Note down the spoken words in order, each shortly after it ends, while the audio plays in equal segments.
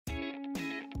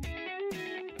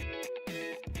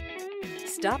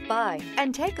Stop by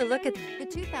and take a look at the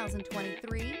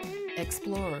 2023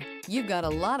 Explorer. You've got a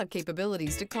lot of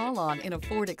capabilities to call on in a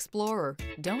Ford Explorer.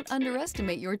 Don't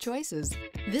underestimate your choices.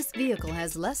 This vehicle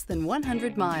has less than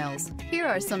 100 miles. Here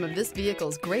are some of this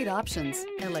vehicle's great options: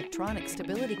 electronic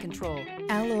stability control,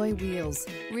 alloy wheels,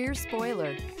 rear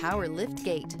spoiler, power lift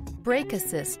gate, brake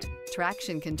assist,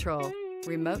 traction control,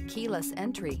 remote keyless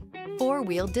entry,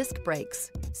 four-wheel disc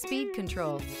brakes, speed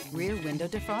control, rear window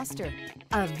defroster.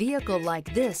 A vehicle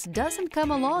like this doesn't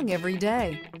come along every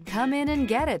day. Come in and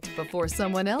get it before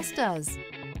someone else does.